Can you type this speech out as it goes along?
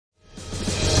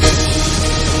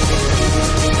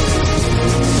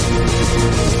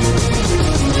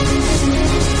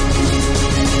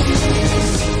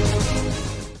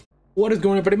What is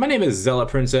going on, everybody? My name is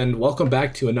ZealetPrince, and welcome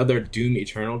back to another Doom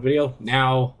Eternal video.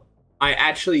 Now, I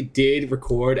actually did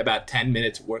record about 10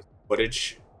 minutes worth of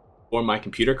footage before my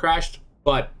computer crashed,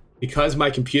 but because my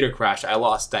computer crashed, I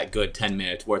lost that good 10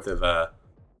 minutes worth of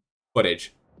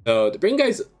footage. So to bring you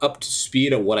guys up to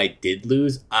speed of what I did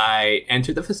lose, I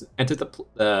entered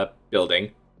the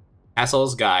building, passed all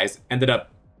those guys, ended up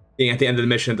being at the end of the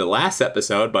mission of the last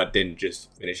episode, but didn't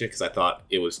just finish it because I thought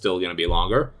it was still going to be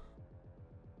longer.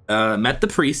 Met the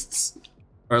priests,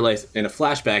 or like in a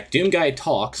flashback, Doom Guy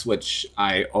talks, which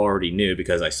I already knew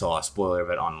because I saw a spoiler of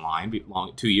it online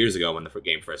 2 years ago when the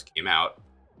game first came out.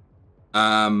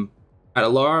 Had a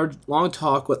long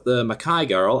talk with the Makai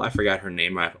girl. I forgot her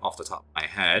name right off the top of my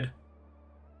head.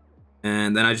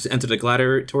 And then I just entered the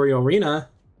gladiatorial arena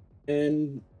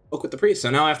and spoke with the priest. So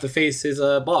now I have to face his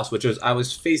boss, which I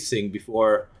was facing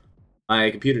before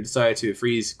my computer decided to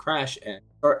freeze, crash, and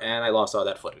I lost all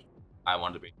that footage. I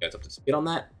wanted to bring you guys up to speed on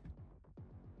that,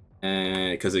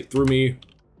 and because it threw me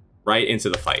right into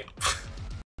the fight.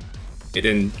 It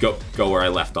didn't go where I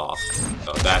left off,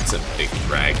 so that's a big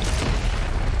drag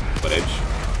footage.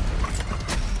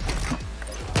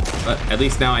 But at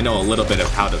least now I know a little bit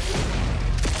of how to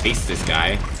face this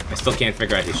guy. I still can't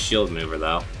figure out his shield maneuver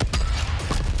though.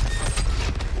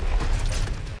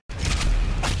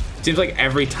 It seems like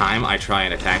every time I try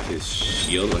and attack his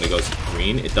shield when it goes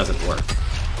green, it doesn't work.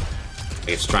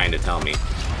 It's trying to tell me.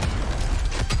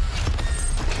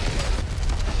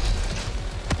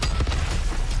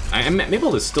 I'm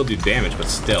able to still do damage, but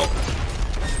still.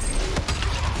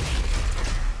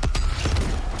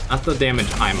 Not the damage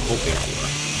I'm hoping for.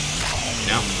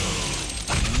 No.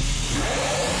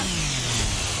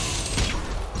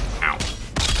 Ow.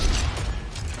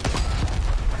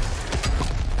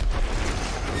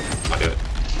 I'll do it.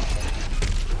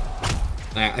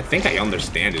 I think I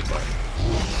understand it, but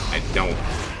I don't.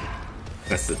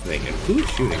 That's the thing. And who's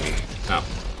shooting me? Oh.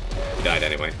 He died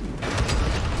anyway.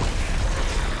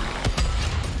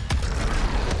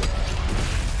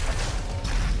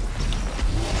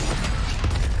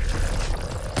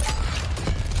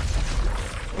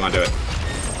 Come on, do it.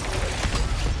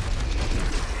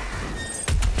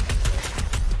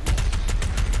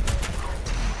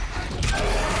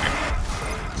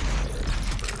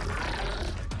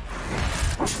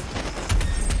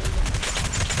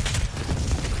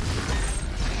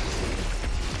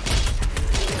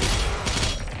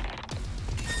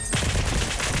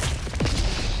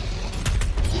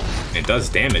 It does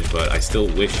damage, but I still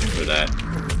wish for that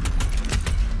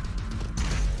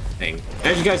thing.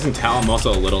 As you guys can tell, I'm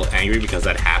also a little angry because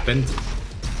that happened.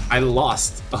 I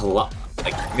lost a lot,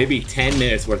 like maybe 10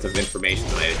 minutes worth of information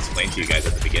that I explained to you guys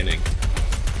at the beginning.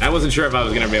 And I wasn't sure if I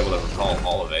was going to be able to recall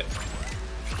all of it.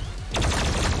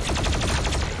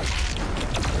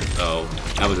 So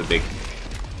that was a big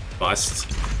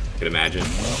bust, I could imagine.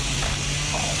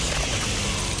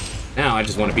 Now I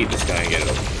just want to beat this guy and get it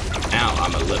over. Now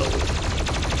I'm a little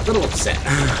upset.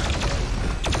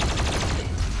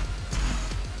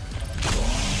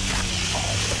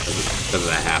 Because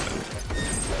that happened.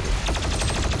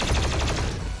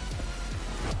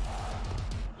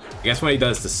 I guess when he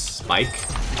does the spike,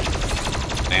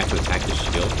 I have to attack the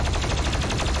shield.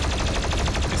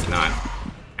 It's not.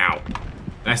 Ow.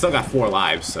 And I still got 4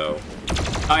 lives, so.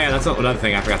 Oh yeah, that's another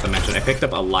thing I forgot to mention. I picked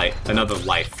up another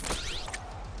life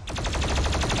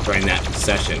during that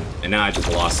session, and now I just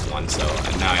lost one, so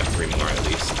now I have 3 more at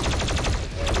least.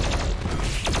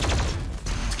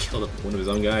 Killed one of his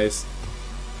own guys.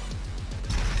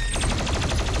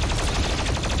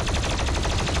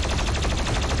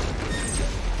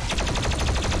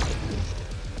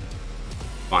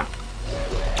 Come on.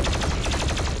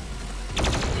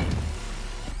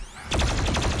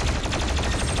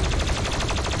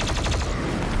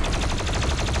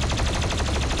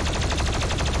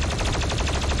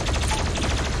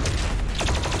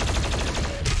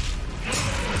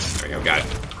 Got it.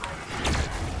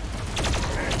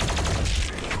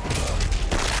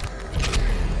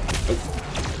 Oh.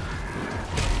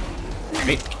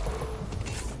 Hey.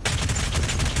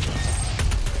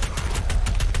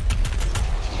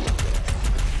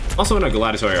 Also in a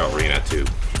gladiatorial arena too.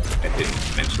 I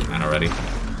didn't mention that already.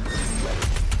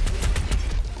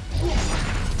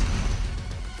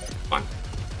 Come on.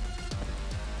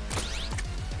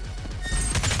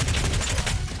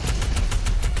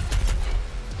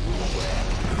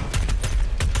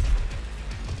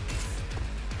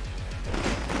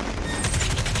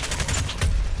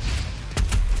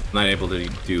 I'm not able to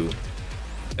do.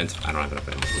 I don't have enough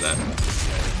ammo for that.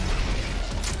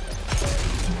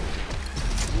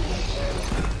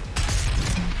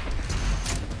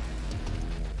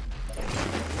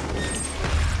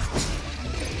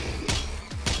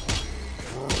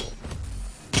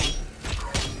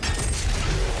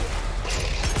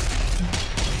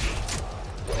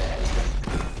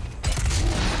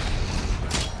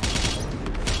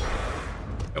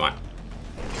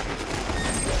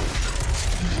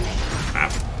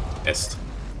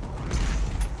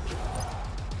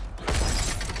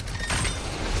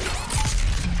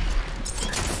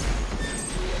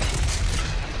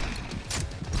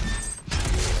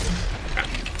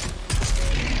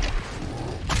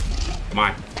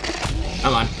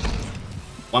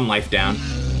 One life down.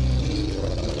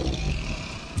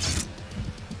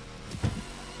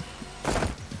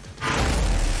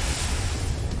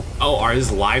 Oh, are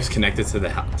his lives connected to the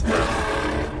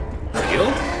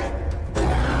shield?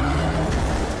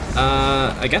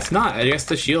 I guess not. I guess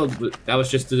the shield, that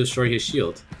was just to destroy his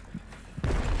shield.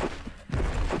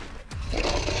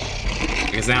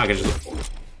 Because now I can just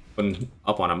put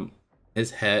up on him.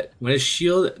 His head, when his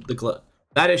shield,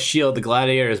 that is shield, the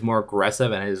gladiator is more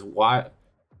aggressive and has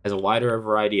a wider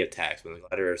variety of attacks. When the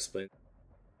gladiator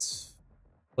splits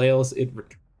flails, it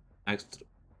returns to the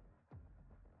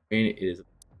brain. It is.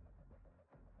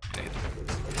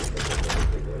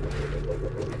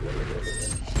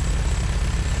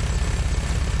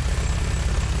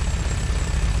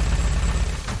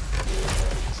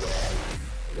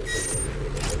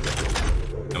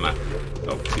 Come on.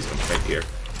 Oh, he's coming right here.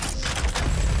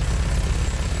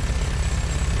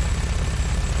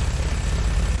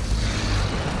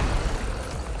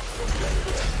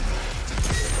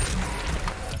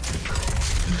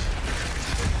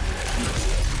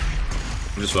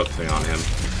 I'm just focusing on him.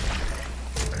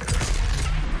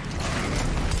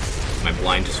 My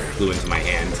blind just flew into my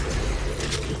hand.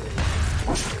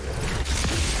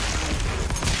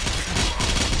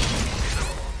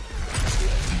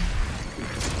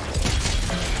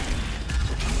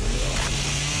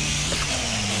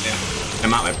 Yeah.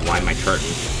 I'm out my blind, my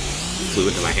curtain flew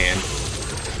into my hand.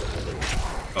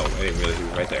 Oh, I didn't realize he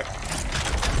was right there.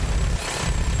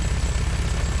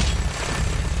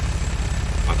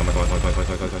 Come on.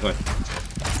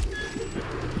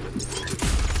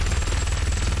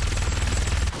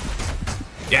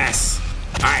 Yes!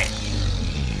 Alright.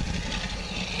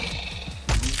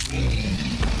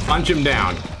 Punch him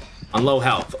down. On low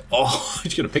health. Oh,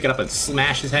 he's gonna pick it up and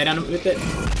smash his head on him with it.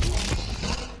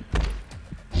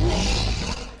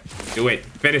 Do it.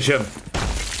 Finish him.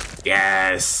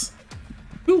 Yes!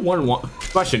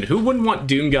 Question, who wouldn't want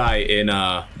Doom Guy in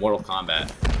Mortal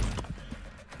Kombat?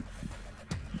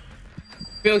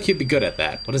 I feel like he'd be good at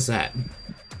that. What is that?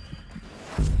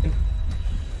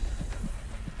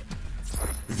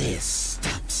 This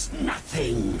stops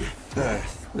nothing.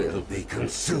 Earth will be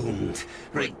consumed,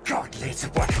 regardless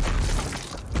of what.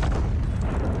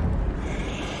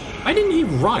 Why didn't he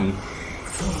run?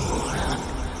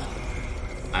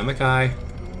 I'm a guy.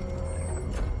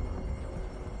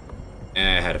 I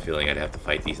had a feeling I'd have to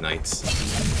fight these knights.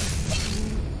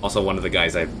 Also, one of the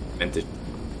guys I meant to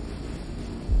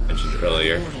mention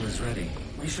earlier. The portal is ready.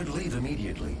 We should leave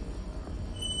immediately.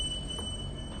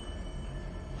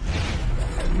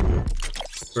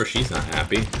 Sure, she's not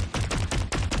happy.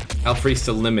 Health Priest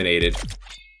eliminated.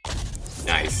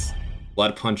 Nice.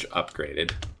 Blood Punch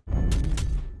upgraded.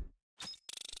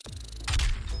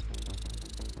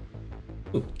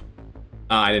 Ooh.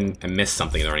 I missed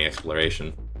something during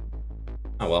exploration.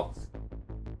 Oh well.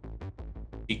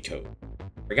 Cheat code.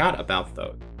 Forgot about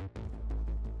those.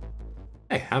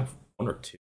 I have one or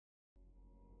two.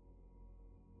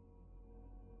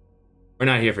 We're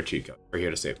not here for cheat code. We're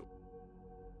here to save them.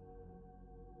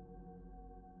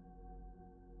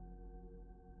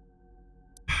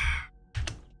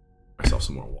 Myself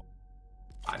some more water.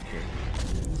 Out here.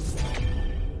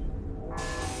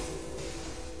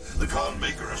 The Khan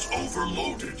Maker has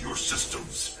overloaded your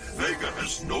systems. Vega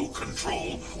has no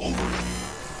control over it.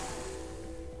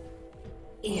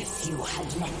 If you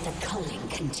had let the culling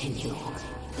continue,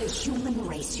 the human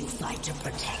race you fight to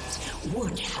protect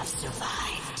would have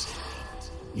survived.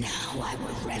 Now I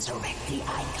will resurrect the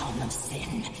Icon of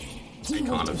Sin. He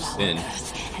will devour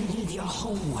Earth and leave your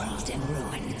whole world in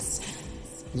ruins.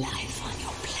 Life on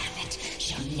your planet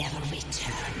shall never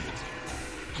return.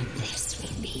 And this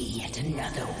will be yet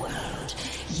another world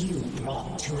you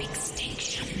brought to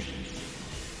extinction.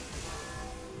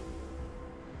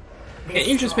 Can't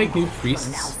you just make new priests?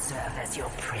 Will now serve as your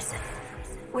prison.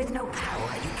 With no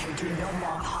power, you can do no more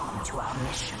harm to our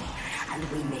mission, and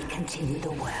we may continue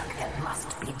the work that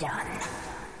must be done.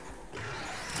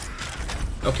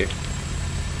 Okay.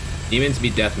 Demons be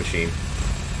Death Machine.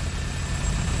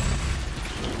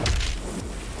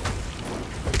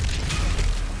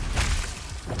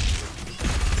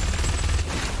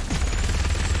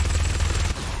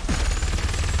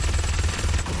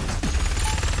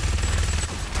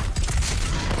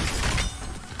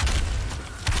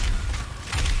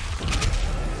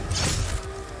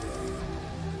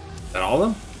 All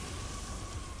of them?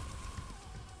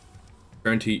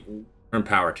 Turn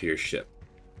power to your ship.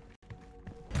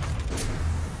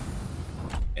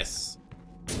 Yes.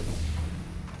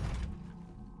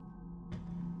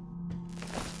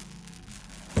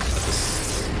 That's the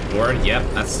sword.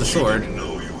 Yep, that's the sword. You didn't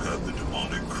know you had the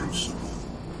demonic crucible.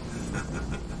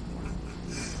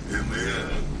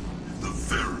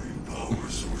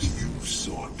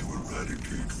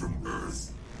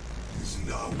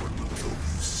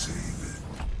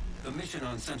 mission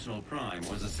on Sentinel Prime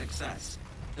was a success.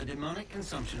 The demonic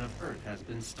consumption of Earth has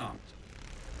been stopped.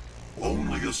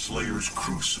 Only a Slayer's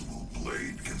Crucible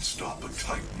blade can stop a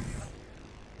Titan.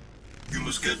 You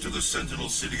must get to the Sentinel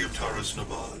city of Taras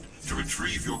Nabad to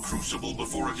retrieve your Crucible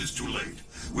before it is too late.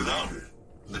 Without it,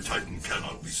 the Titan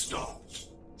cannot be stopped.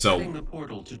 So Setting the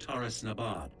portal to Taras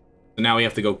Nabad. now we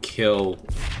have to go kill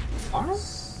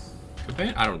Taras?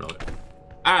 I don't know.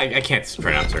 I can't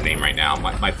pronounce her name right now.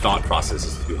 My thought process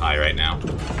is too high right now.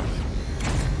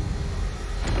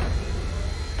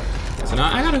 So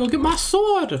now I gotta go get my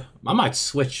sword. I might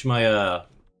switch my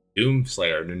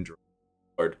Doomslayer ninja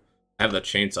sword. I have the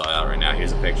chainsaw out right now.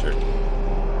 Here's a picture.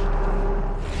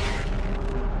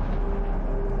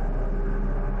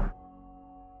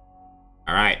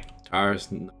 Alright, Taras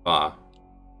Nabad.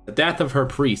 The death of her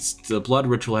priest, the blood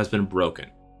ritual has been broken.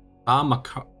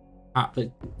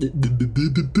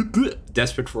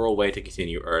 Desperate for a way to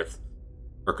continue Earth,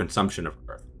 or consumption of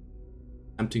Earth.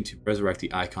 Attempting to resurrect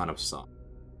the Icon of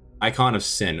Icon of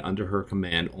Sin under her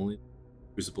command, only the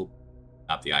Crucible,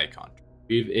 not the Icon. To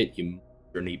retrieve it, you must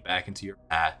journey back into your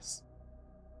past.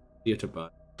 The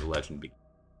legend begins.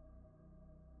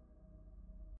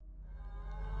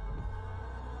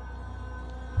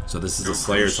 So this is the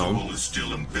Slayer's home. Your Crucible is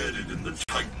still embedded in the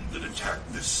Titan that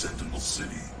attacked this Sentinel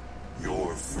city.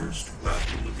 Your first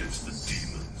battle against the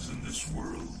demons in this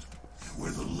world,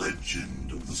 where the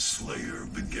legend of the Slayer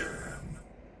began.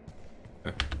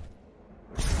 Okay.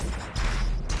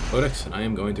 Codex, and I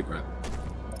am going to grab it.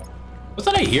 What's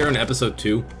that I hear in episode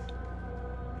 2?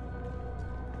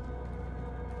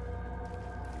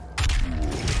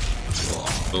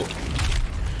 Oh.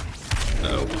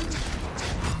 No.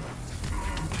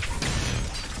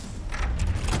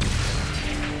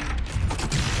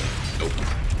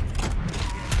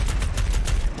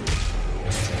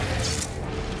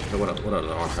 What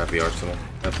other heavy arsenal?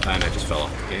 And I just fell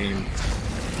off the game.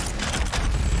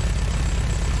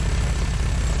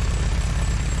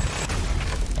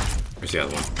 Where's the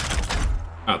other one?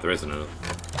 Oh, there isn't another.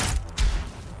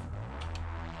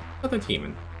 Another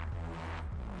demon.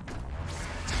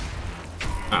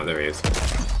 Oh, there he is.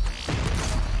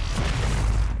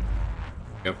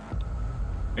 Yep.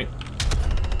 Right.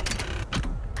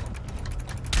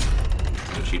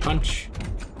 Punchy punch.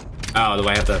 Oh, do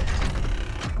I have to?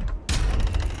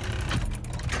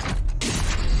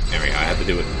 There we go. I have to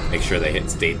do it. Make sure they hit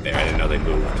state there. I didn't know they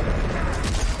moved.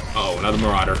 Oh, another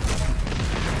Marauder.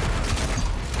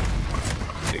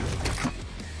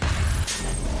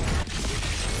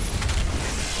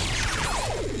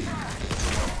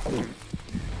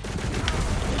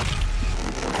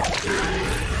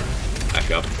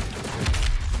 Back up.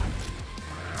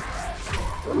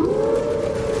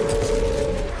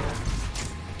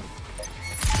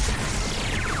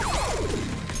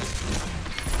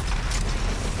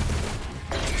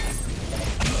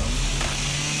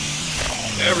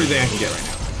 Everything I can get right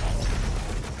now.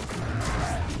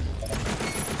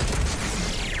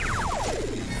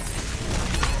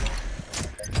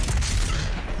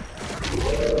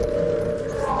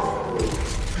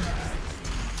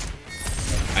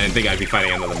 I didn't think I'd be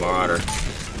fighting another Marauder.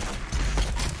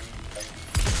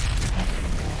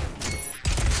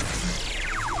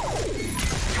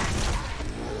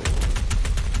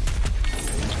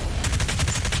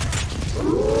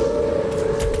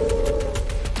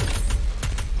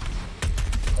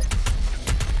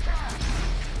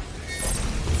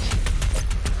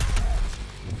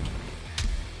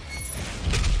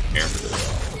 Here.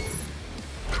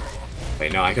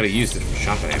 Wait, no, I could have used it for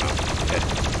shotgun ammo.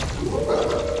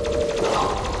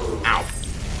 Ow.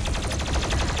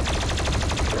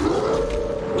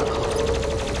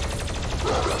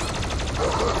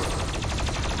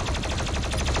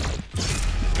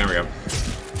 There we go.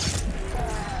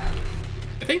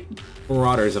 I think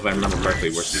Marauders, if I remember correctly,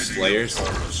 were Slayers.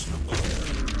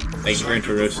 Thank you for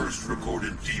introducing. First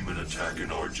recorded demon attack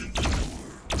in Argentina.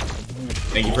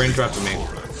 Thank you for interrupting me.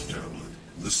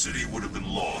 The city would have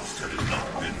been lost had it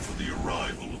not been for the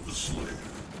arrival of the Slayer.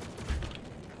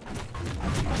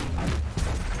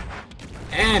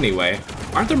 Anyway,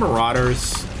 aren't the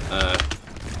Marauders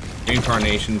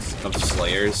reincarnations of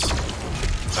Slayers?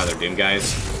 Other Doom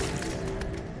guys.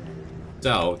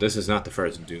 So this is not the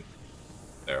first Doom.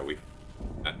 There we've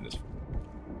gotten this.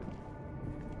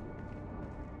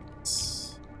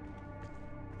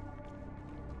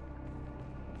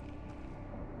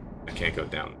 I can't go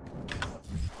down.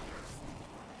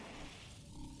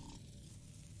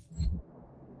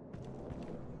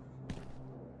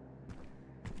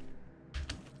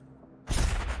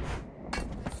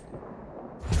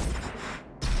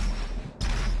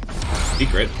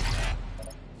 Secret.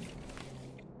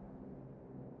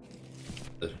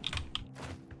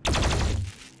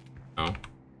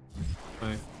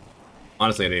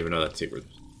 Honestly, I didn't even know that secret.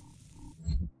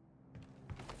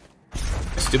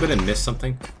 Stupid and missed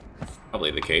something? Probably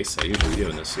the case. I usually do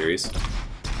in this series.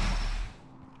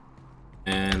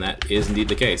 And that is indeed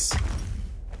the case.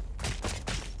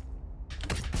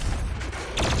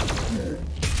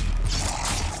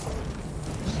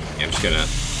 Yeah, I'm just gonna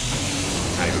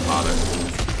not even bother.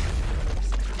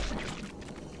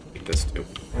 Take this too.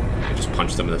 I just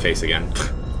punched them in the face again.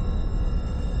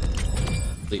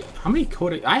 How many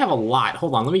code? I have a lot.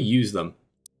 Hold on, let me use them.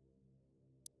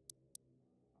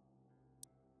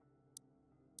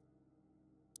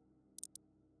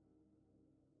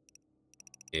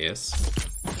 Yes.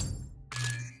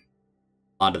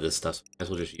 A lot of this stuff, so I guess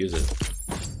we'll just use it.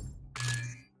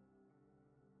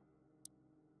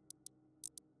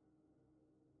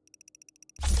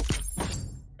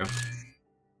 Okay.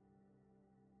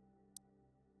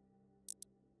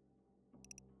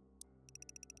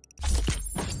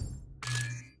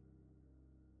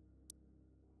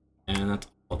 And that's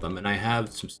all of them. And I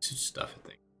have some stuff, I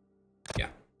think. Yeah.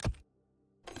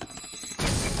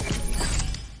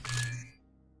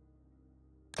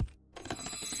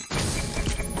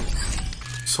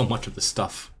 So much of the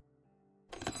stuff.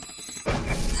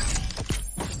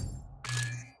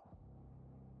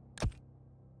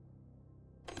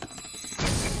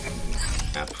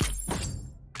 App.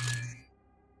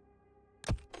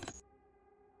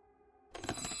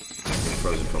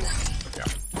 Frozen from.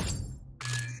 Okay.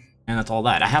 And that's all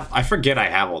that. I forget I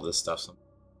have all this stuff somewhere.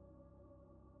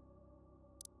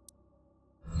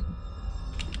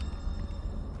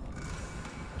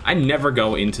 I never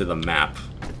go into the map.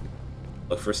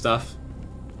 Look for stuff.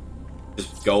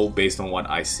 Just go based on what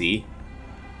I see.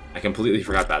 I completely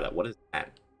forgot about that. What is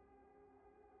that?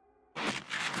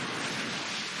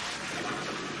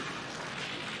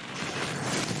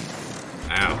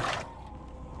 Ow.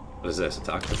 What is this? A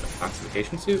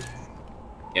toxification suit?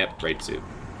 Yep, great suit.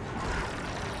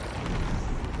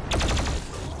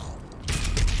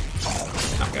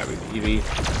 Knock out with Eevee.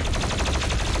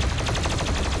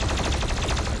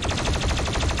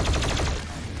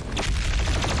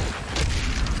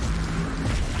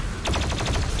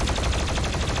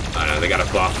 They got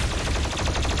a buff.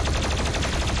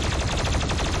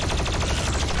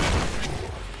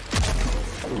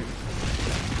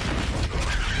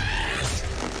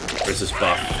 Where's this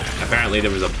buff? Apparently there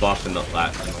was a buff in the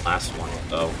last one,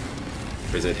 though.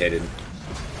 Where's it hidden?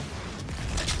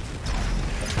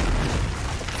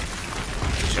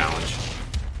 Challenge.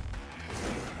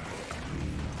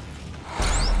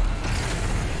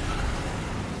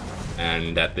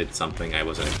 And that did something I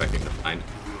wasn't expecting to find.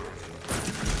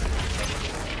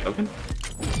 Token?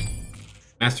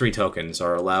 Mastery tokens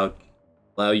are allow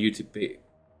you to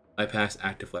bypass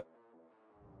active weapons.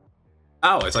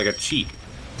 Oh, it's like a cheat.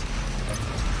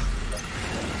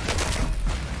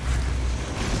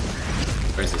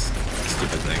 Where's this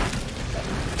stupid thing?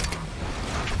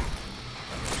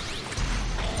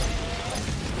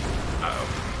 Uh-oh.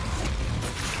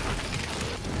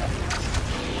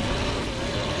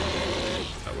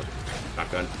 Oh,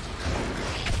 shotgun.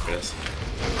 Look at this.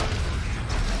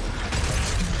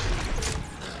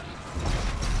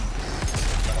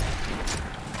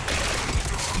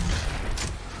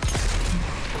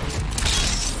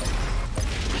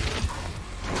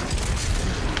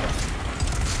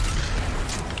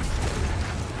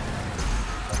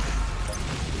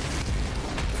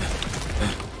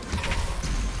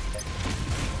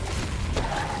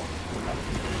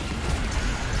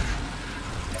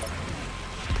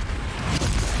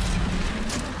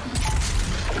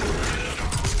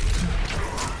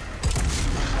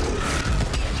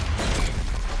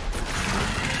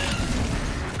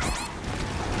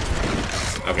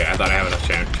 Okay, I thought I have enough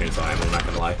chainsaw ammo, I'm not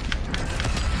gonna lie.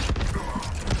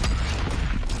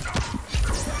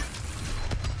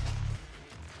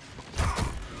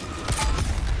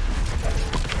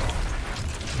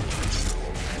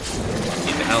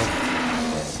 Need the health.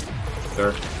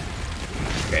 Sir.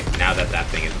 Okay, now that that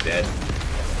thing is dead.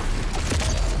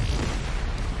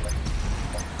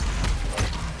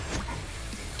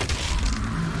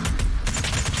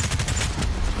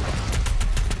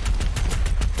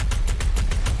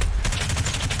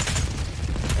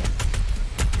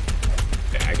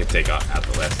 Take out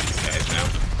the rest of these guys now.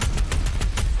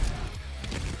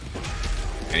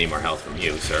 I need more health from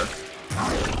you, sir.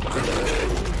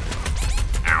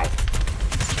 Ow.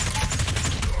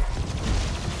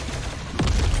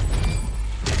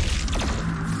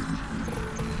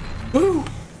 Woo!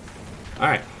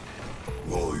 Alright.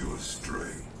 All your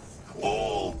strength,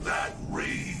 all that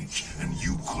rage, and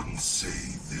you couldn't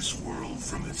save this world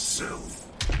from itself.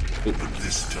 Ooh. But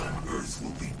this time Earth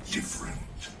will be different.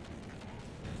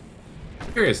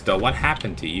 Curious though, what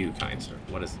happened to you, kind sir?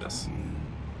 What is this?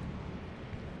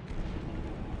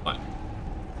 What?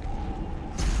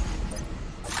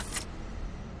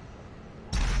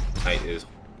 Night is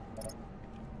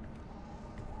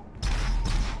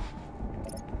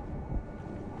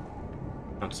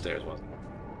downstairs, wasn't it?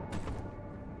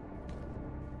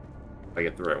 If I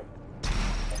get through.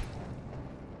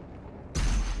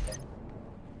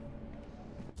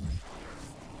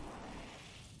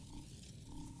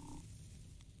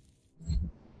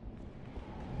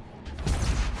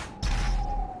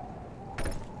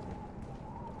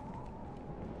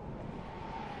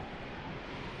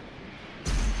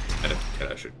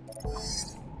 I should.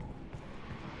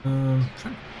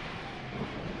 Trying.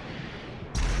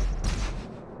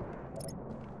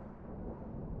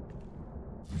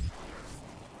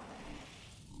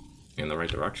 In the right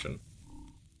direction.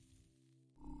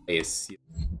 AC.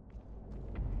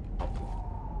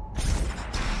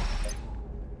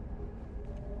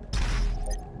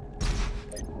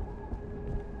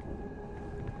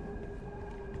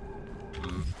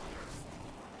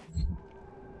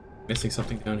 Missing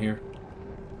something down here.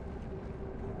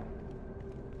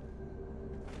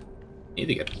 Need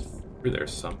to get through there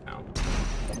somehow.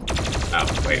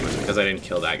 Oh, wait, was it because I didn't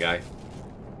kill that guy?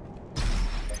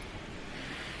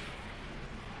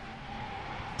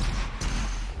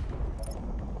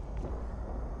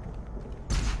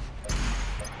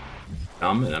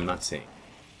 Dumb, and I'm not seeing.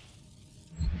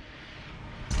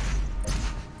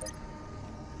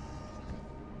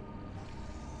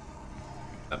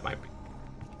 That might be.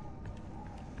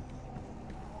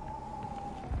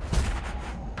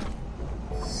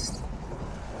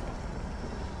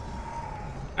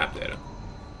 Map data.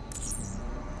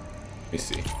 Let me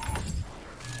see.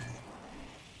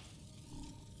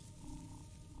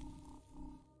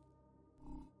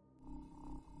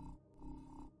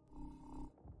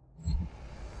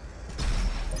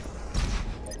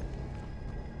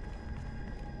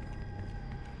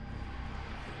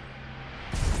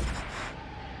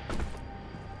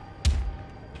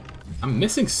 I'm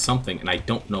missing something and I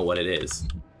don't know what it is.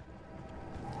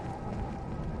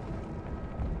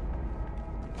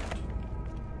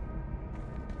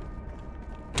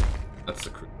 That's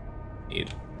the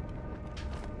need.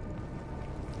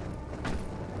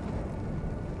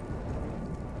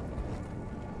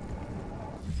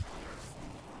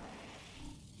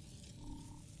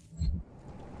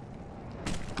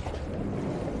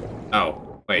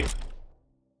 Oh, wait.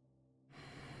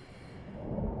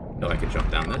 No, I could jump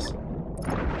down this.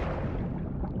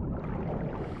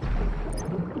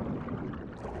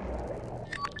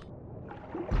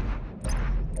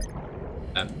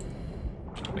 That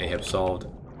may have solved.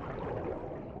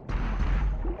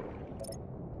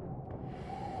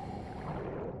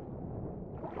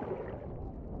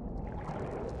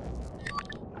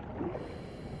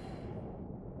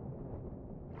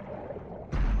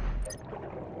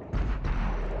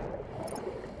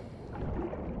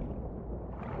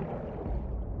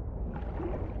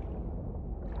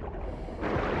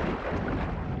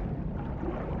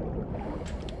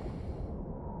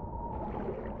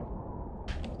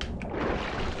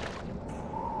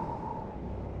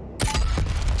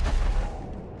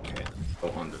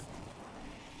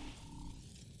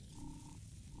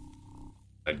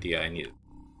 Idea I needed.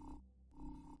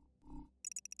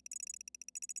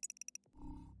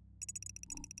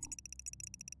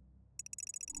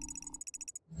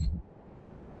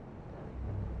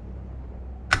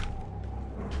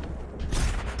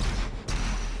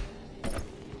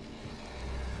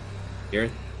 Here?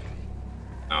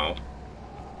 No.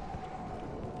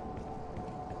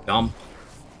 Dump.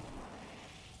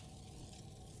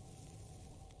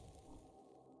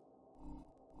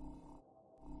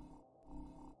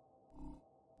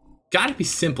 Gotta be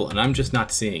simple, and I'm just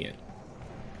not seeing it.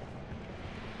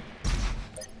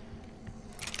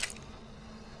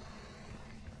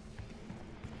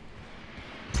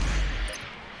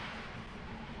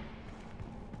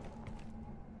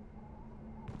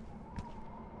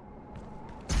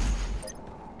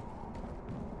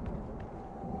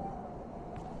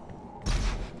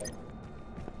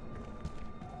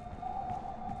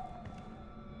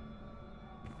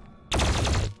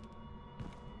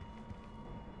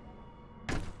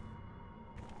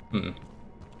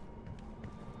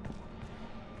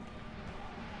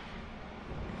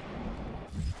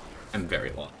 I'm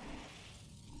very lost.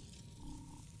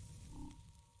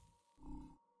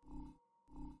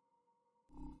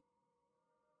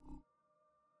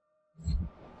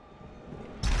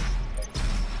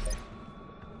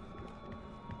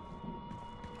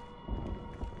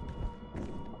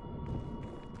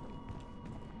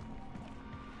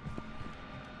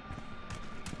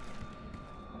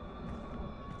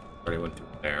 Already went through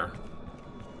there.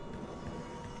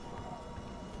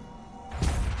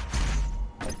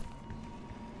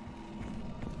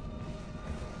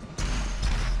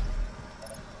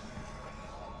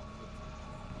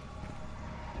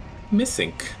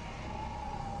 Missing.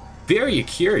 Very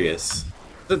curious.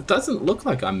 It doesn't look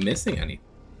like I'm missing anything.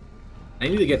 I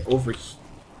need to get over here.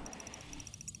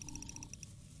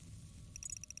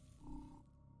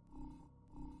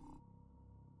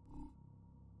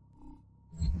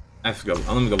 I have to go.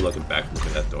 I'm gonna go look at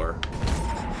that door.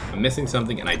 I'm missing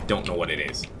something and I don't know what it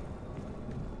is.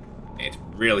 And it's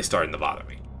really starting to bother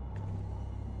me.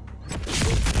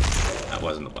 That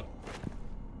wasn't the button.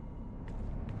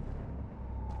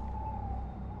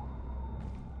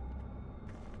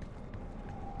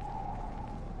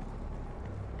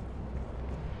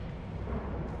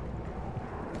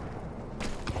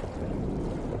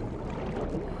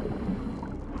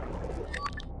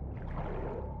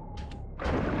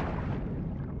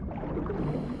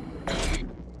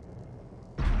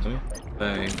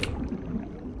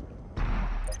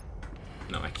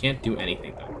 No, I can't do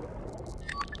anything though.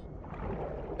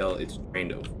 Until it's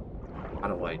drained over. How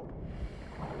do I?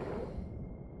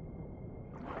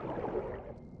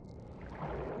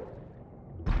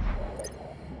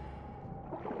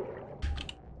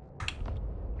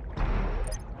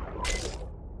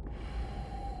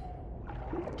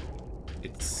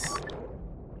 It's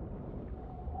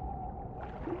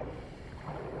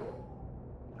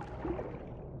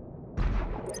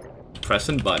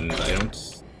pressing buttons. I don't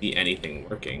see anything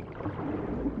working.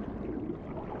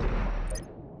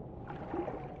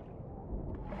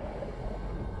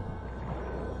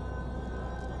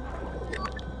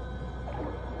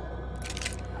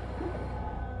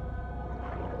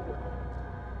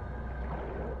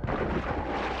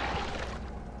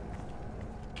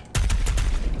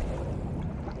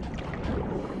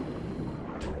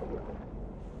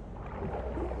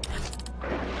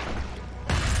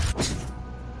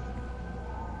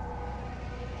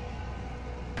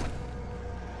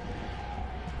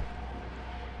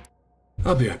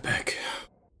 I'll be right back.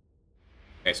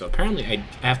 Okay, so apparently I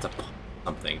have to pump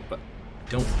something, but I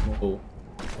don't know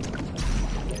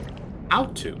how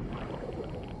to.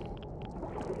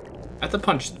 I have to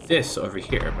punch this over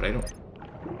here, but I don't...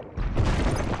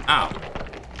 Ow.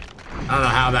 I don't know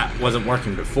how that wasn't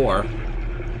working before,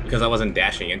 because I wasn't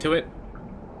dashing into it.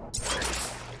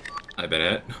 I bet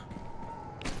it.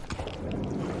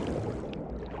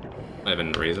 Might have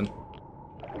been the reason.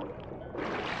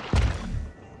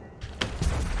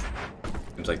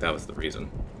 Seems like that was the reason.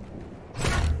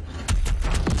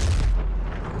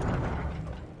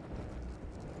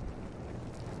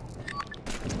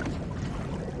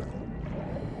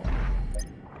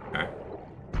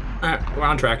 Alright, we're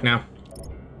on track now.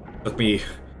 Took me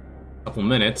a couple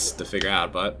minutes to figure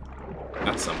out, but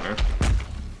got somewhere.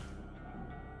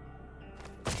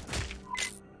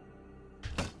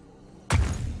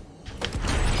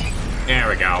 There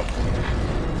we go.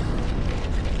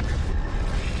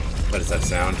 What does that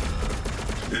sound?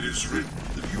 It is written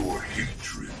that your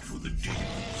hatred for the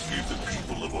demons gave the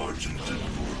people of Argenton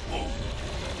your home,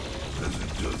 as it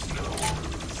does now on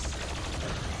Earth.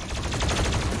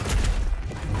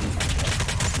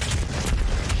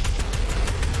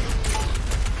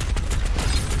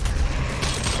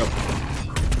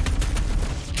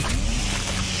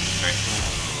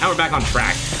 Now we're back on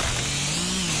track.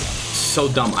 So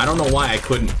dumb. I don't know why I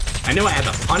couldn't. I knew I had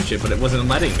to punch it, but it wasn't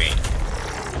letting me.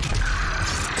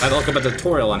 I had to look up a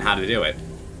tutorial on how to do it.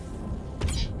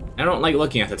 I don't like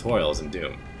looking at tutorials in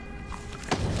Doom.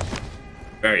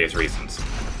 Various reasons.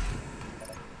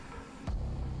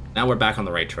 Now we're back on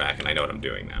the right track, and I know what I'm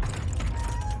doing now.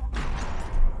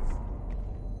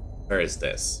 Where is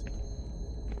this?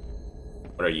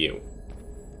 What are you?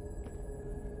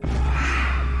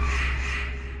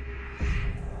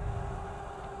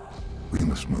 We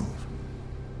must move.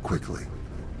 Quickly.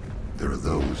 There are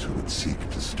those who would seek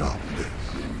to stop this.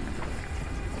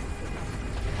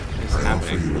 I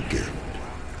offer you a gift.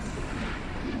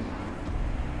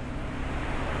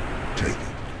 Take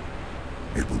it.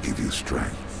 It will give you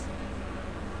strength.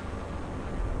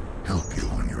 Help you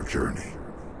on your journey.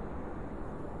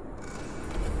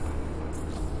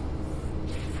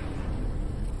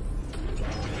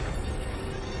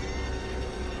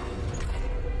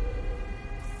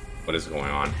 What is going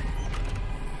on?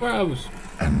 Where I was...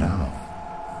 And now,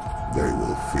 they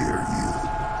will fear you.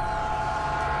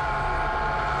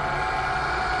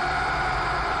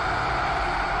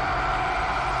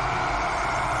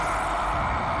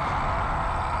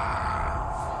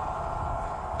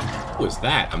 Who is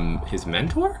that? His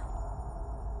mentor?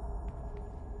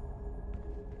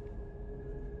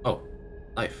 Oh.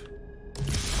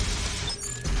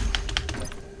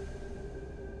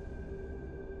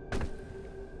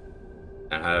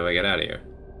 get out of here?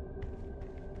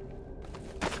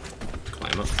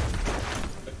 Climb up.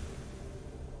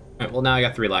 Alright, well now I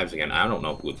got 3 lives again. I don't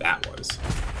know who that was.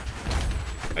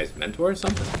 Guy's mentor or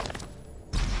something?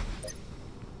 I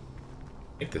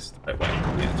think this is the right way.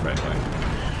 Yeah, it's the right way.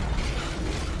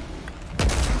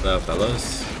 Hello,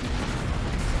 fellas.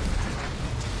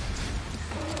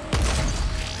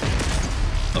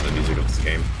 Love the music of this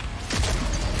game.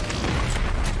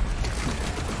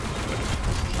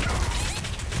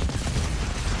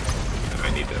 I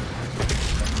need to...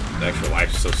 The extra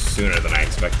life so sooner than I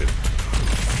expected.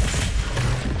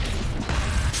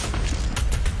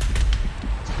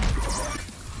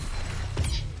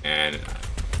 And...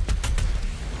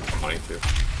 money too.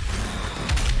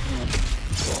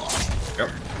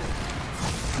 Yep.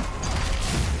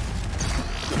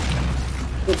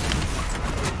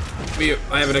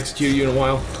 I haven't executed you in a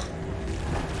while.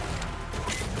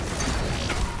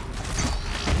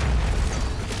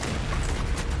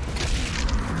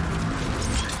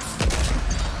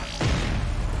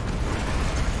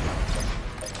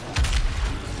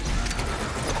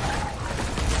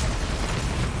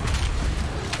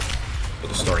 Well,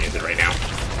 the story ended right now.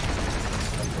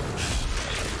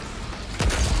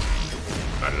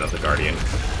 Got another Guardian.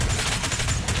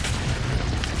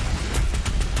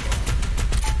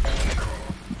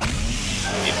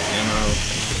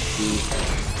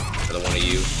 Another one of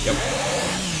you. Yep.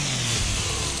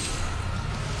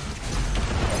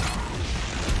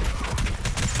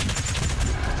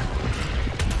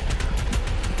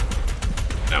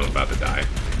 Now I'm about to die.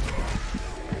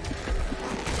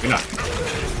 You're not.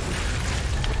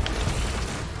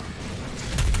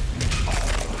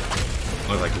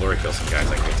 Looks like Glory kills some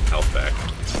guys. I can get some health back.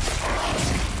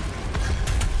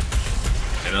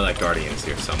 I know that Guardian's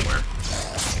here somewhere.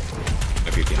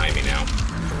 Might be behind me now.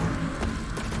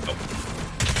 Oh.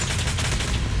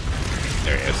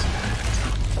 There he is.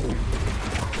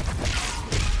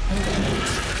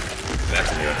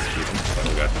 That's a new execution.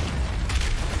 Oh god.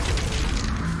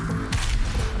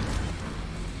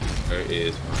 There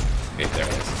is one. Okay, there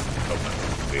it is. Oh,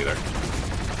 no. Either.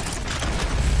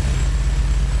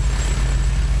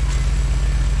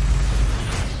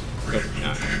 Oh,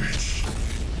 no.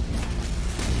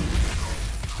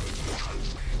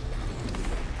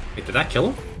 Wait, did that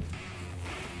kill him?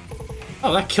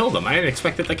 Oh, that killed him. I didn't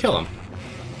expect it to kill him.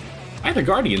 Why are the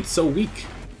Guardians so weak?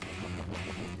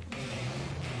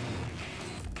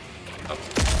 Oh.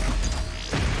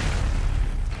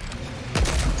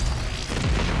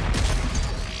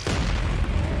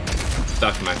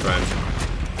 Stuck, my friend.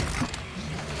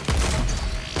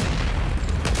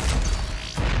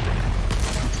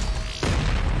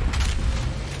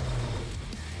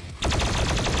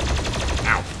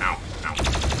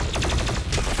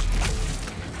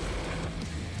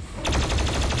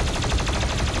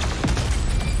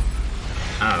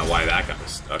 I don't know why that guy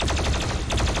was stuck.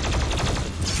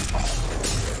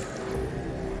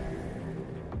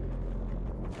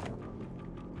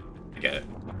 I get it.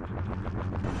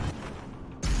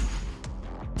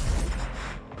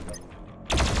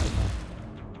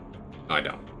 No, I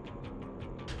don't.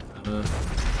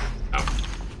 Oh.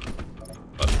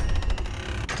 What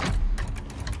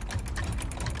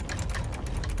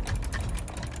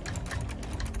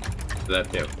did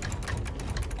that do?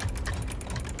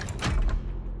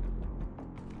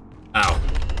 Ow.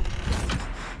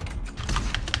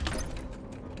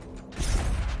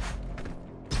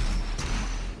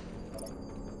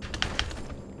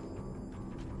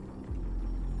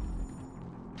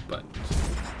 But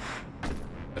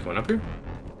there's one up here?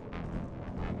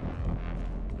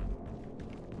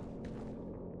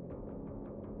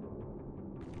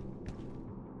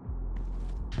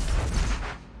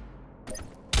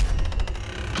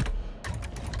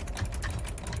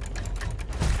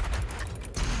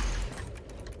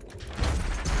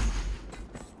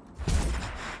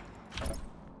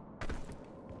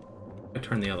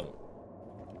 Turn the other one.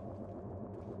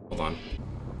 Hold on.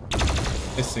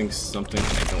 Missing something.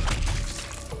 I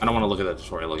don't want to look at that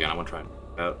tutorial again. I want to try it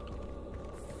out.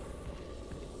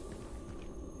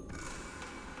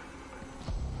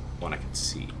 One I can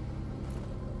see.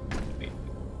 Wait,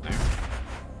 there.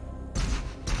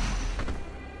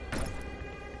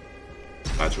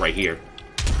 Oh, it's right here.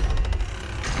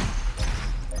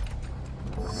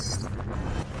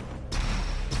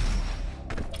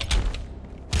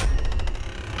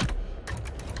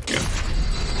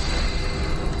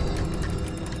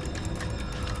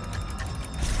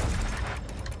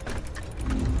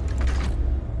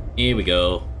 Here we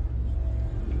go.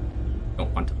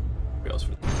 Don't want to rails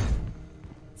for this.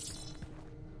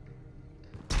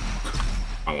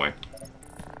 Wrong way.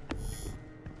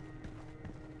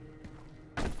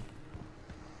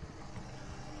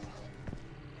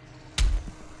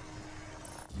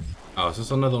 Oh, is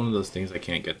this another one of those things I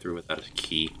can't get through without a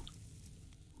key?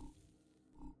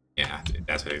 Yeah,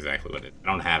 that's exactly what it is. I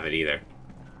don't have it either.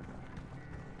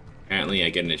 Apparently I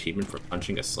get an achievement for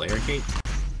punching a Slayer gate.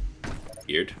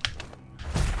 Weird.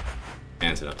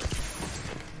 And it's another.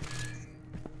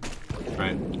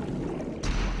 Right.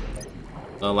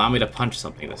 So allow me to punch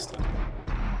something this time.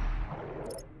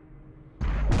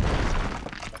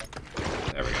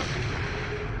 There we go.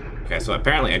 Okay, so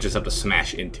apparently I just have to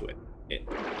smash into it.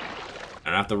 I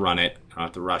don't have to run it. I don't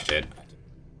have to rush it.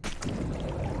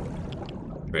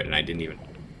 Right, and I didn't even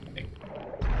think.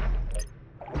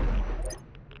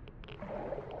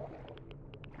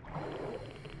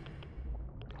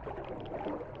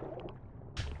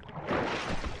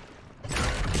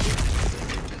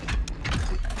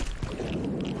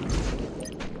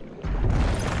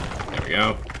 There we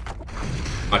go.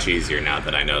 Much easier now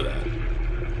that I know that.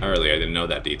 Earlier I didn't know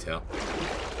that detail.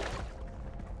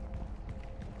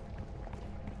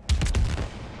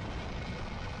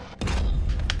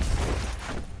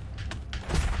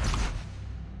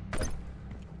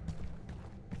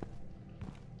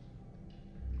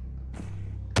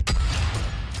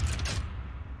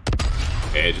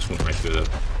 Okay, I just went right through the...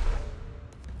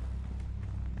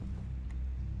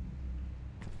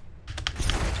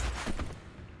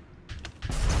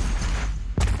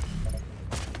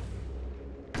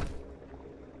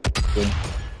 Boom.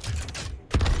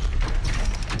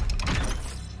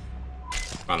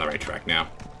 We're on the right track now.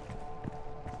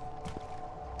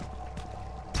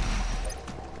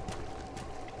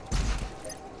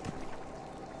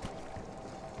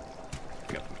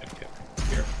 I got the medkit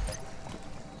here.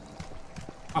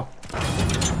 Oh,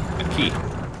 a key.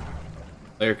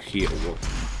 Player key award.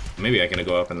 Maybe I can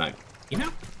go up in that. You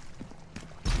know?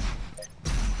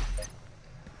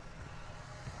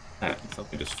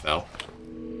 Something just fell.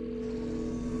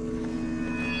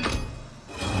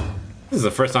 This is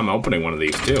the first time I'm opening one of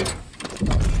these too.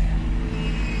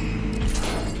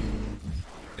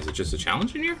 Is it just a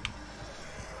challenge in here?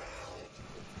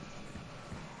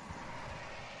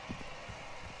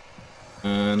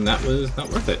 And that was not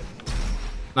worth it.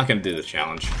 Not gonna do the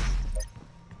challenge.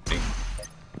 Okay.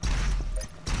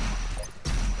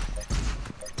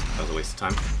 That was a waste of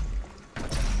time.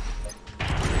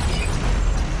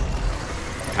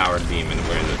 Powered demon,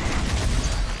 where is it?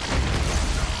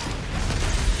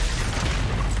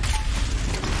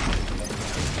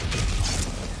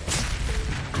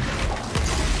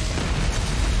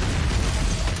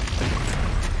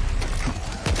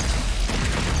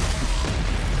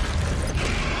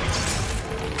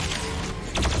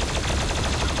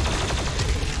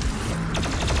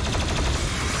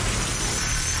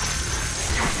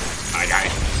 I got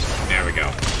it. There we go.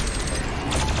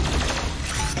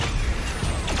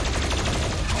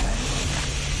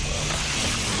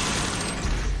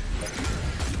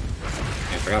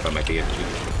 I forgot that might be it.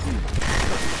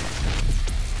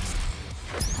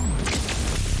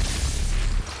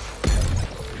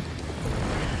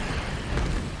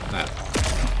 That.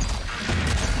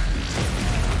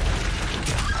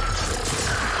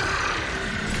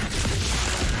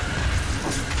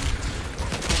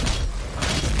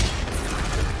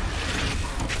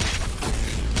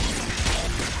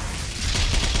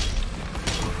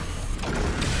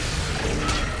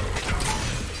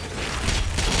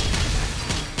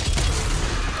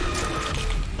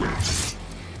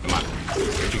 Come on.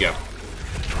 Where'd you go?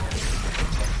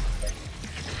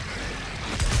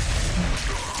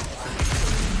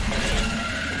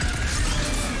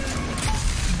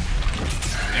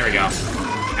 There we go.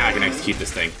 Now I can execute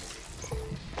this thing.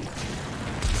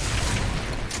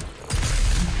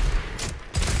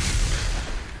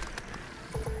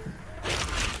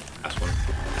 Last one.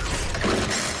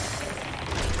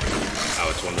 Oh,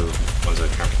 it's one of the ones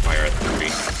that can't fire at 3.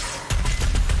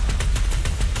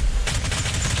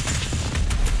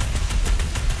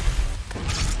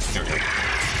 There we go.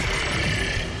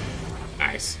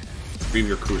 Nice. Retrieve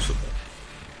your crucible.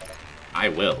 I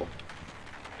will.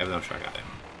 I have no shot at it.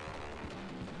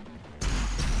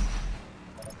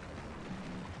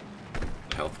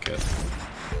 Health kit.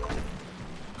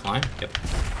 Climb? Yep.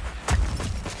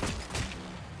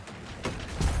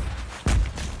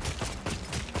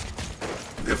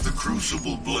 If the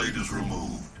Crucible blade is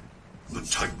removed, the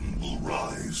Titan will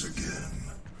rise again.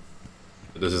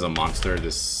 This is a monster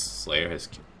this Slayer has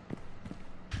killed.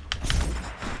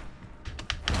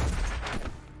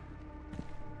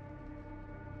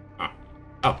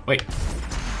 Oh, wait.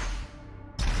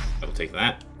 I will take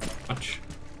that. Much.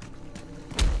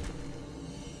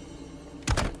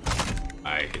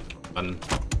 I hit the button.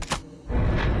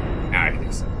 Now I can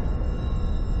use it.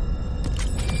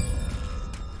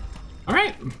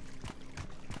 Alright.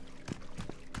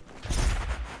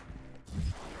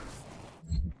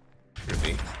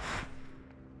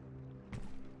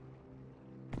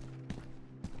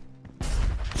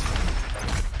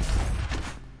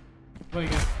 What you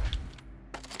got?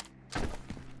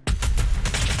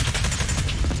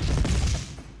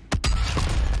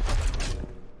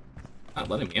 Not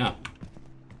letting me up.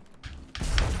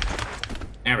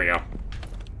 There we go.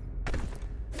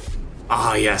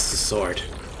 Ah, yes, the sword.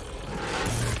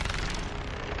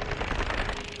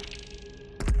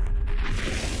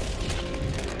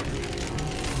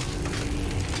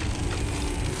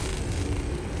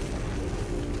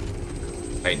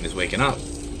 Titan is waking up.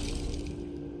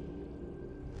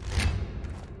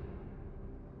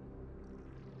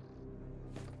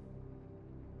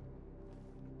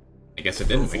 I guess it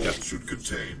didn't wake up. The vault should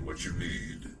contain what you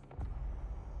need.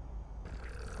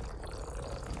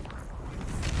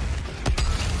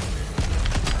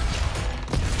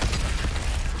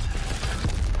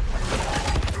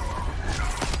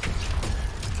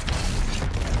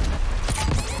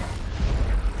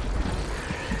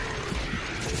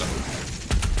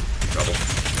 Trouble.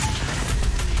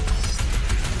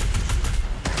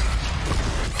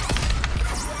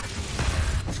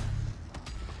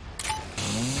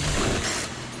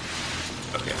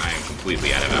 Okay, I am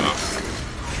completely out of ammo.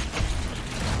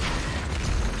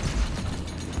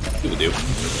 It will do.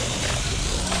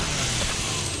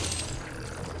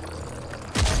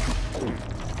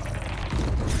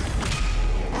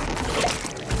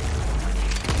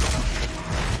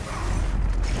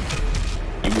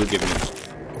 You will give me.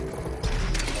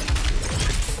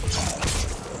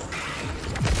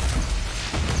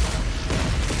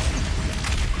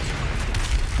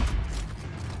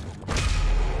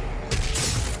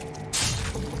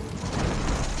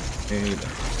 There it is.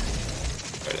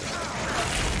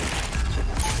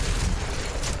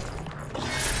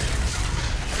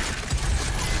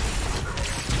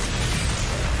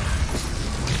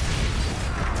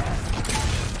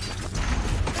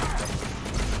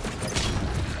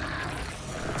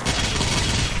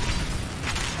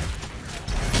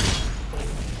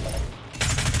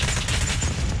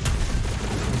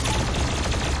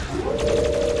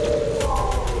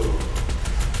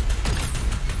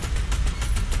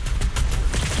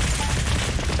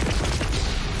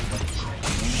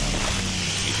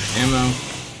 Ammo.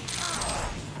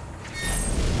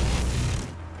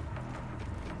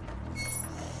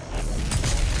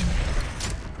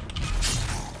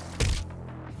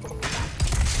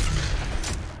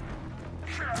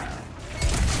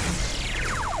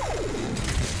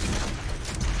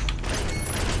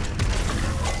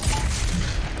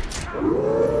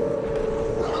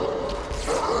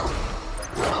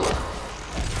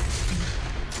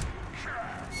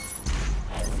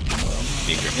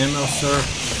 Need your ammo, sir.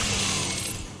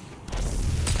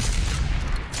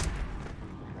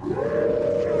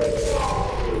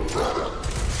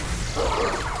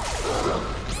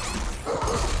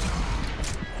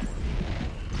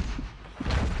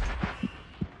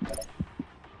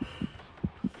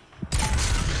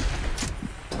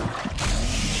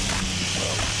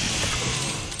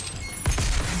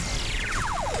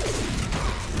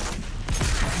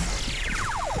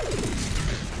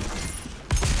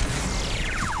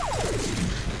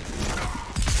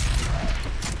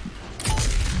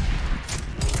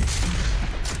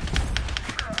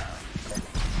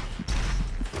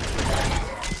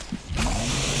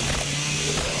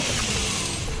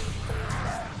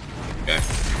 Okay.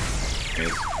 Yes.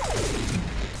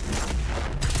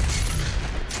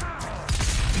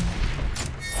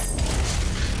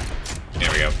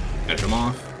 There we go. Finish him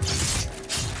off.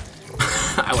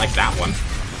 I like that one.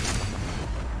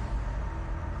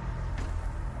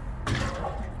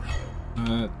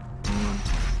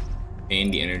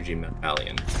 And the energy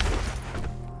medallion.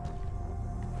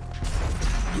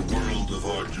 The world of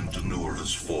Argent Anur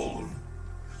has fallen.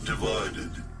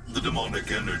 Divided, the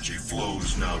demonic energy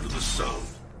flows now to the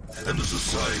south, and the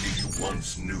society you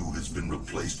once knew has been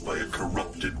replaced by a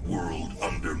corrupted world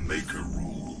under Maker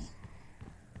rule.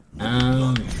 We did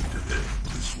not need to end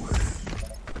this way.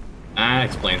 That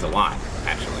explains a lot,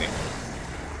 actually.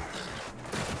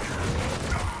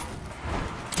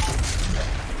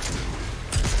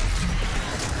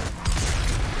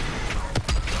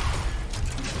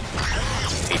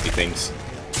 I hate these things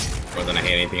more than I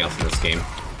hate anything else in this game.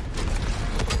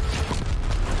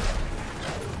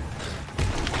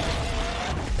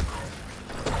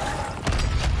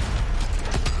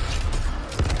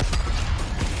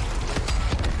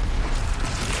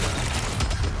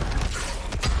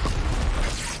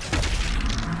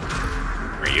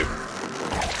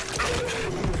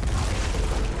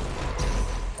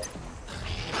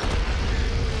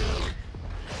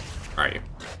 Are you?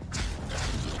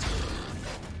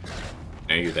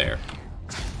 Are you there?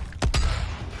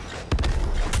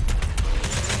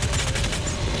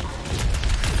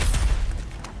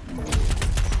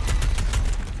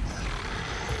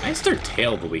 Why is their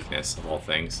tail the weakness of all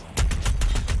things?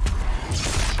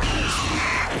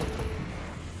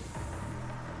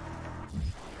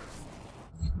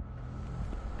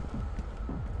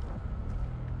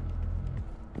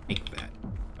 Make that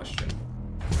question.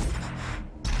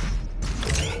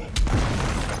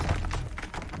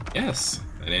 Yes,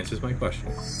 that answers my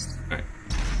question. Alright.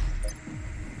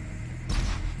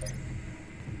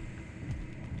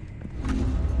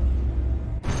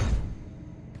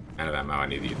 Out of ammo, I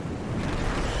need you.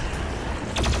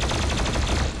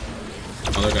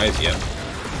 Other guys, yep.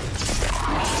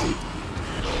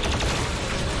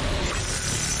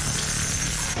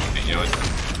 And you know what?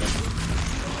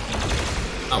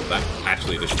 Oh, that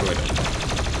actually destroyed him.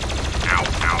 Ow,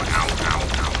 ow, ow, ow,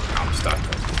 ow, ow, I'm stuck.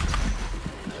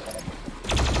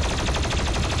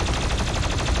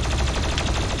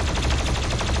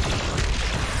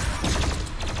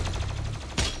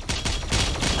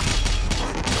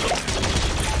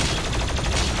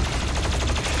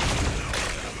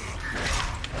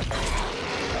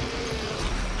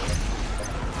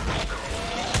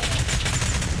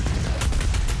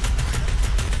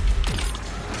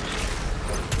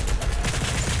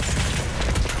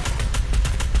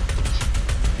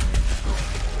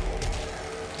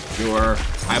 Your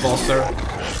eyeball, sir.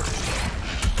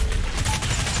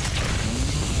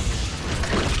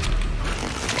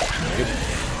 Good.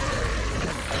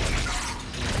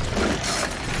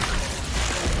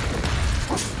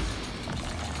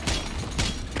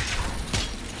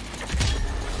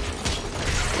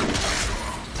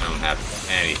 I don't have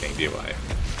anything, do I?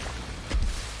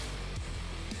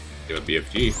 Do a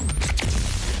BFG.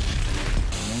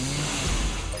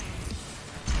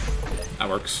 That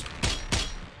works.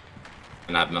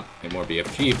 Not any more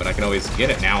BFG, but I can always get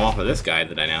it now off of this guy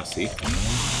that I now see.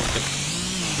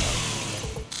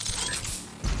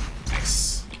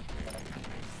 Nice.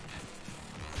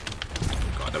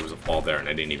 God, there was a fall there and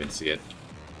I didn't even see it.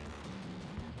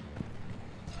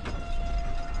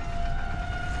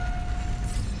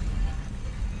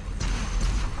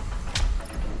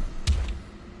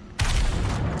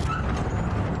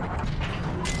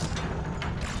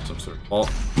 Some sort of vault.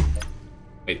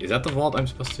 Wait, is that the vault I'm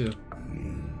supposed to...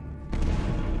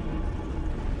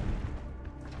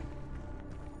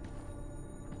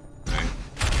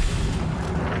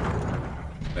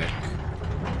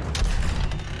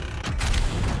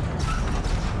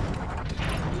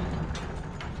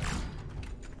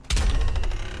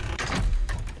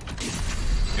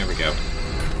 There we go.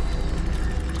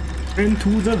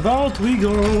 Into the vault we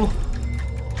go!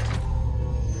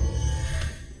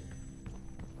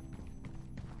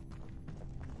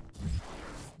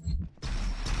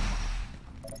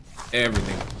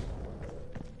 Everything.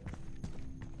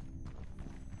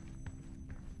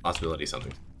 Possibility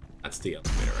something. That's the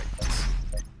elevator, right?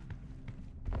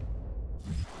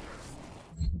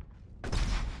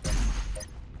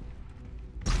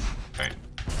 Alright.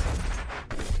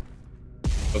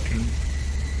 Okay.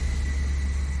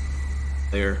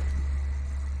 There.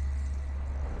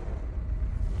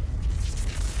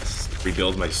 Let's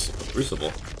rebuild my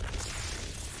crucible.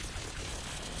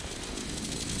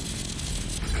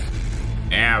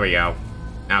 There we go.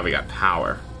 Now we got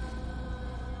power.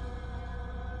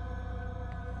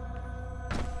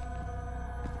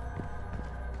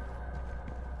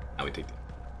 Now we take the...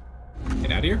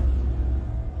 Get out of here.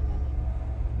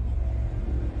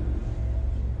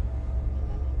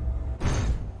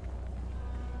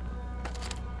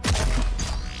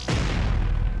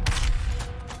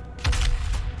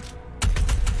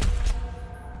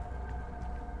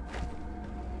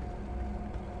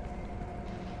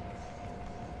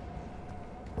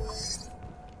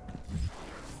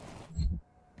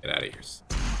 Get out of here.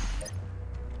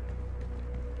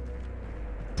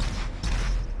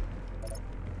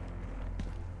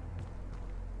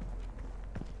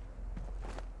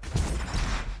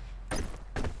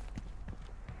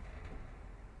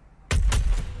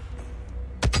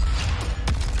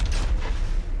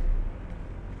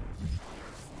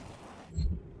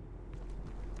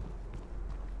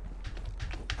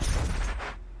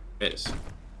 It is.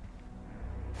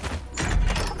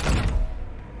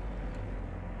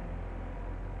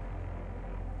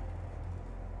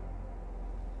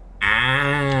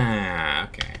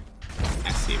 Okay.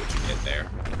 I see what you did there.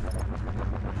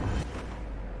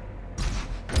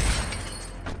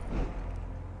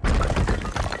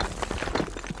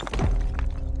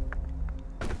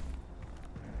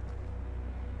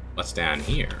 What's down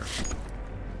here?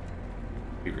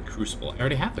 Favorite crucible. I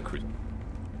already have the crucible.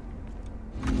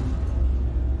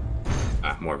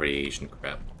 Ah, more radiation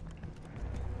crap.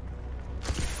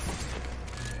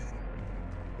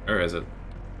 Where is it?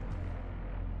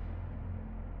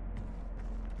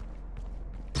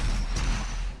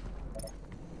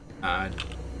 I'll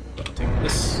take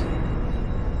this.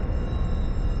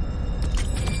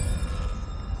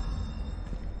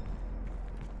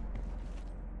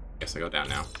 Guess I go down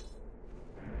now.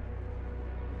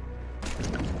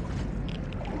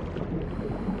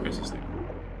 Where's this thing?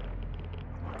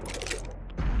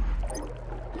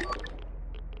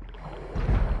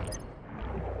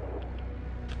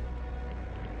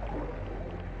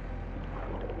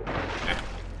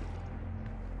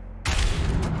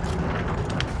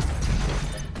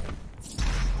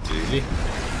 Easy.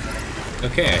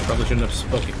 Okay, I probably shouldn't have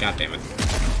spoken. God damn it. Too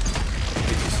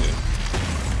soon.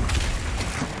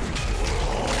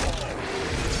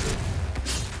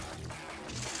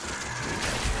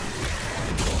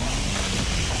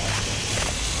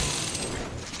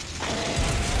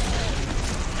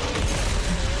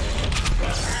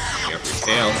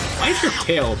 Tail. Why is your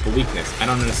tail the weakness? I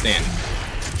don't understand.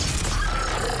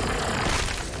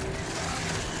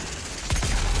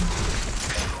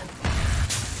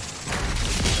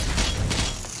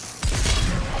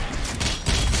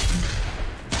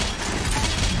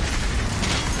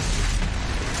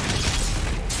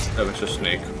 Oh, it's a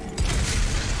snake. There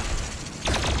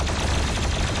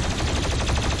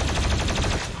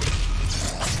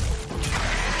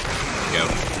we go.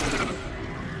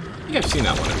 I think I've seen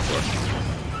that one before.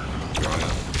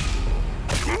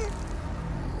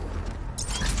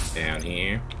 Down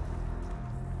here.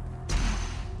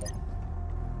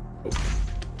 Oh.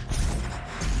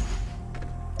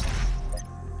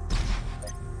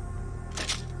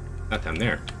 Not down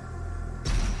there.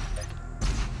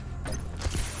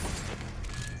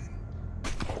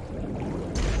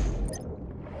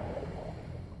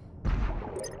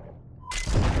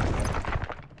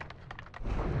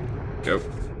 Go.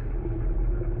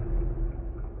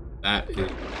 That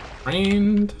is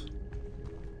trained.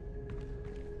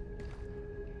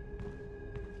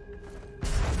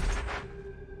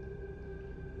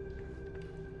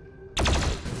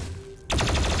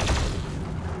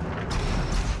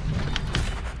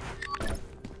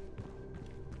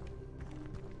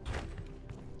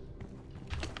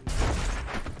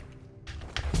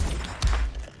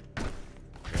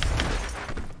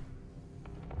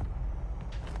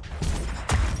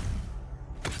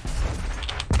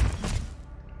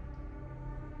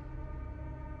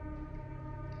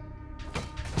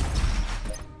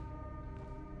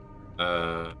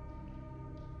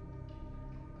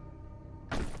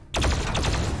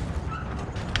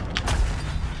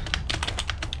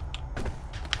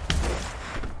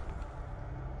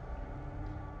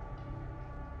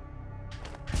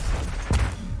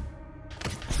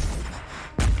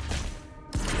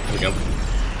 There we go.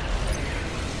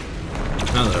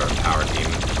 Another power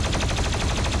demon.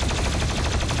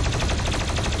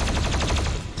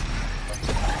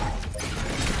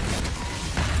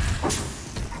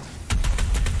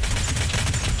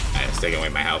 It's taking away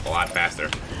my health a lot faster.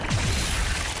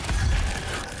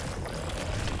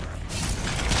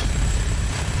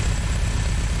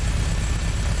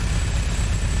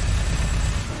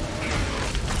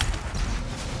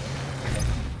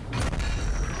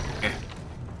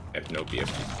 I have no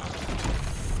BFG.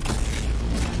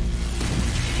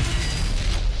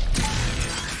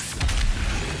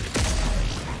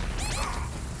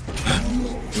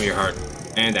 Give me your heart.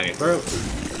 And down your throat.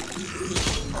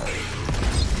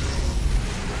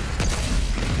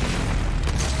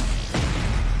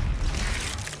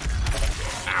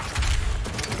 Ow.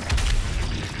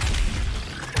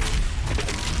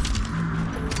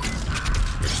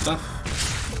 Your stuff.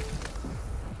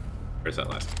 Where's that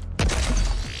last?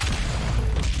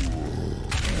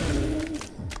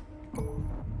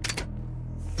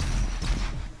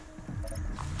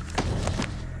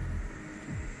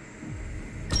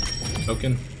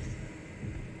 Token.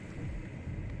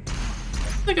 I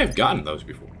think I've gotten those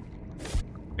before.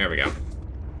 There we go.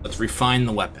 Let's refine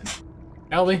the weapon.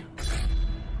 Shall we?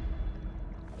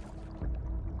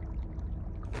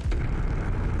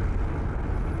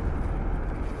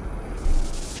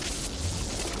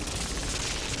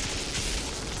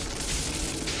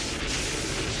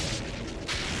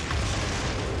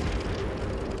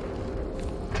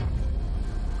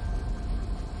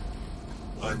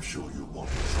 I'm sure you'll want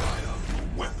to try out your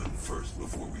weapon first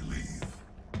before we leave.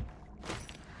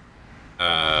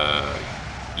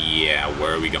 Yeah,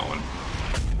 where are we going?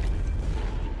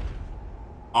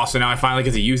 Also, now I finally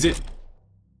get to use it.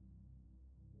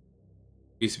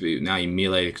 Used to be, now you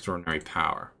melee extraordinary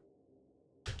power.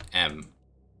 M.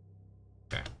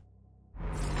 Okay.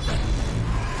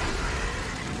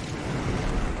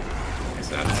 Is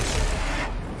that?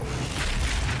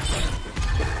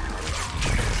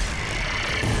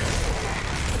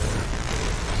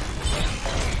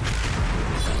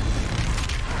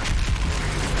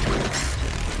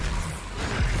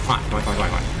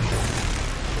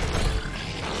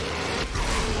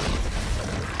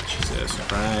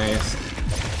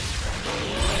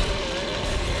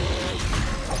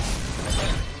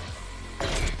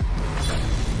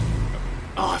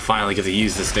 Oh, I finally get to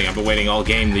use this thing. I've been waiting all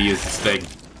game to use this thing.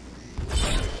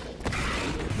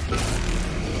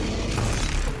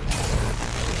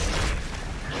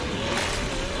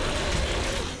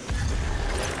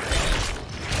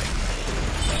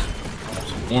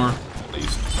 Some more, at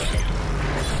least. There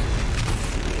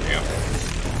we go.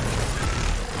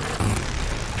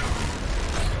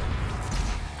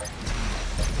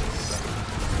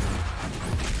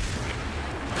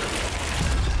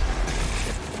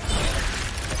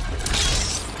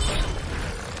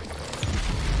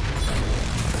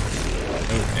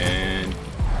 And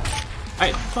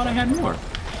I thought I had more.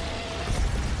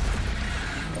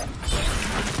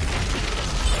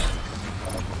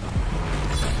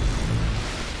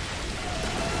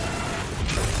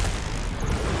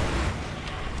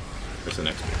 Where's the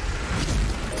next one?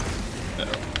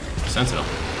 Uh-oh. Sentinel.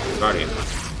 Guardian.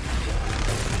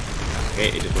 Okay,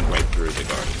 it just went right through the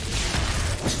Guardian.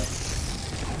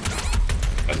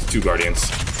 That's 2 Guardians.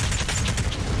 I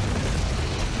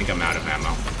think I'm out of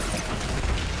ammo.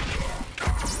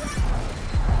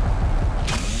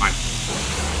 Fine.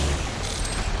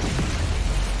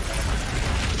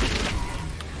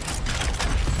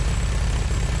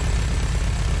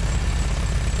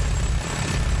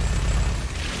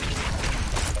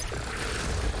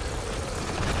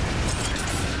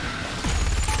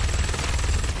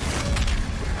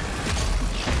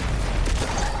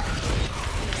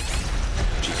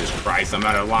 Jesus Christ, I'm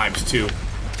out of lives too.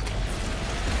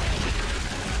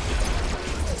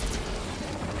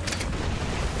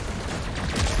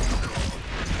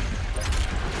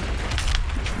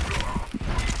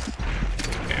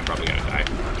 Okay, I'm probably gonna die.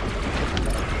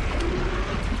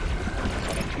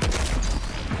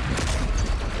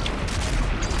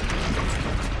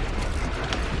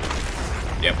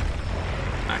 Yep.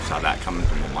 I saw that coming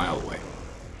from a mile away.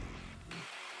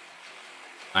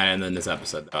 And then this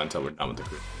episode, though, until we're done with the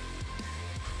crew.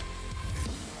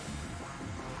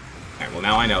 Alright, well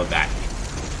now I know that.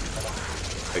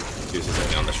 Like, this is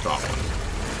only on the strong one.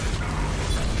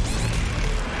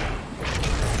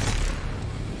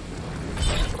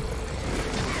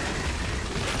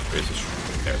 Where's the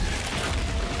strong? There.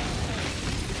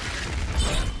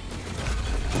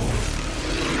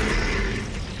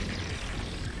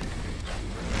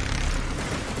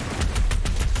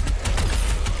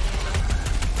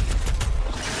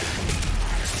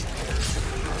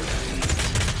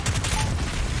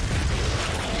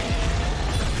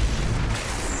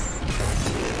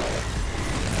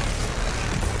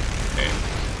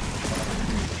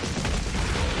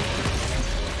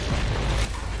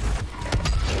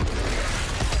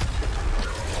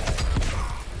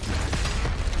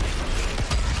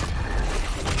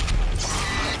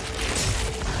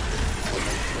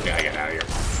 Gotta get out of here.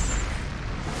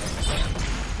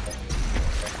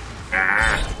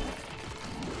 Ah.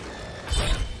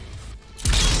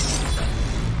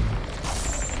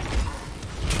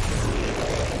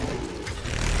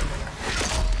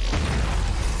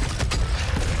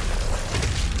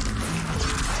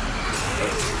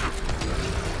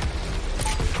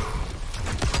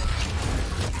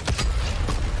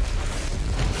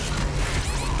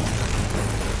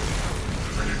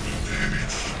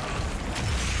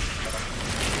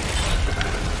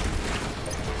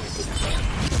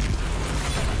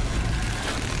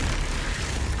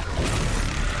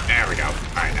 There we go.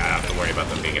 Alright, now I don't have to worry about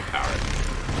them being empowered. I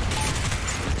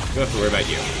don't have to worry about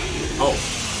you. Oh,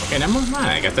 okay, never mind.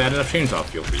 I guess I had enough chainsaw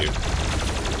fuel for you.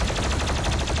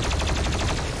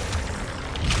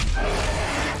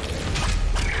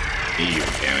 You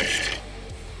vanished.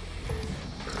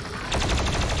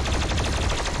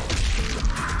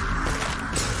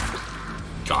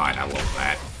 God, I love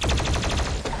that.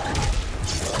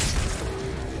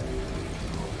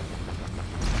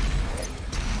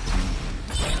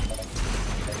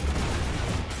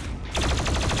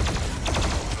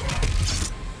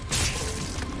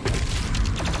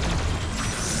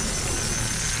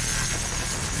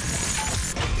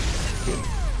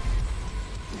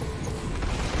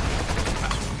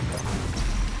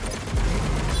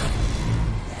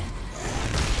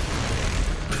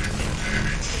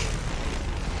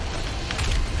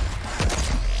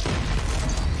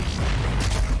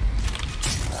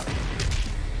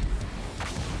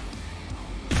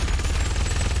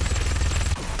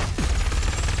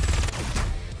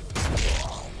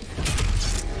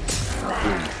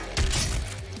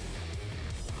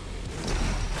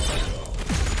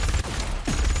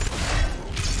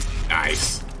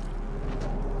 Nice.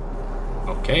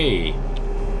 Okay.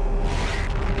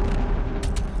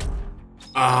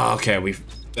 Okay, we've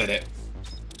did it.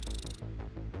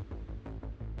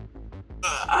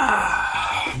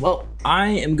 Well, I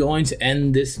am going to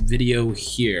end this video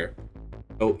here.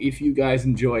 So if you guys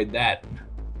enjoyed that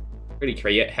pretty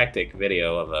hectic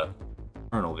video of a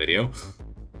Eternal video,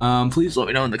 please let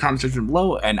me know in the comment section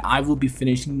below, and I will be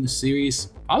finishing the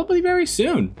series probably very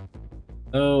soon.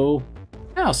 So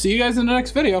yeah, I'll see you guys in the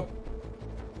next video.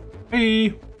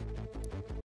 Bye.